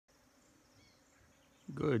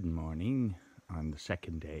Good morning on the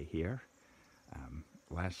second day here.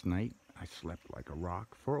 Last night I slept like a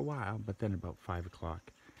rock for a while, but then about 5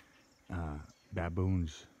 o'clock,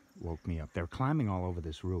 baboons woke me up. They're climbing all over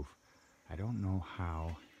this roof. I don't know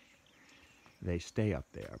how they stay up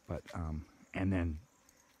there, but, and then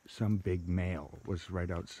some big male was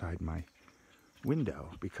right outside my window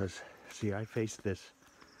because, see, I face this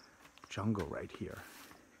jungle right here,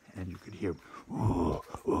 and you could hear, ooh,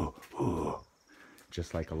 ooh, ooh,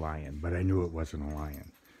 just like a lion, but I knew it wasn't a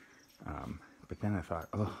lion. But then I thought,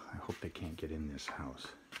 oh, I hope they can't get in this house.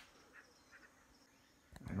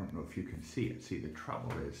 I don't know if you can see it. See, the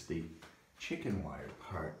trouble is the chicken wire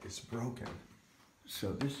part is broken.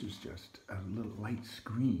 So this is just a little light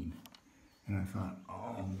screen. And I thought,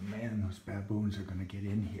 oh man, those baboons are gonna get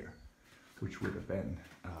in here, which would have been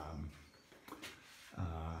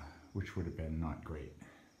not great.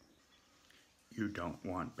 You don't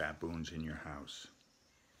want baboons in your house.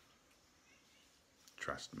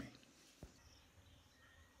 Trust me.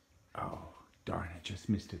 Oh, darn, I just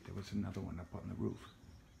missed it. There was another one up on the roof.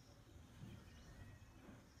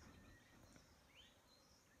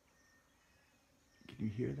 Can you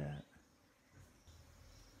hear that?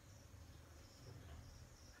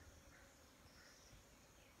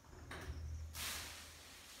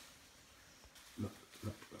 Look,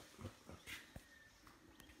 look, look, look, look.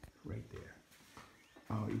 Right there.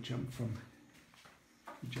 Oh, he jumped from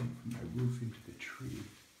my roof into the tree.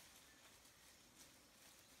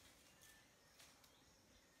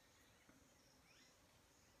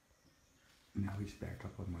 Now he's back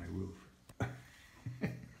up on my roof.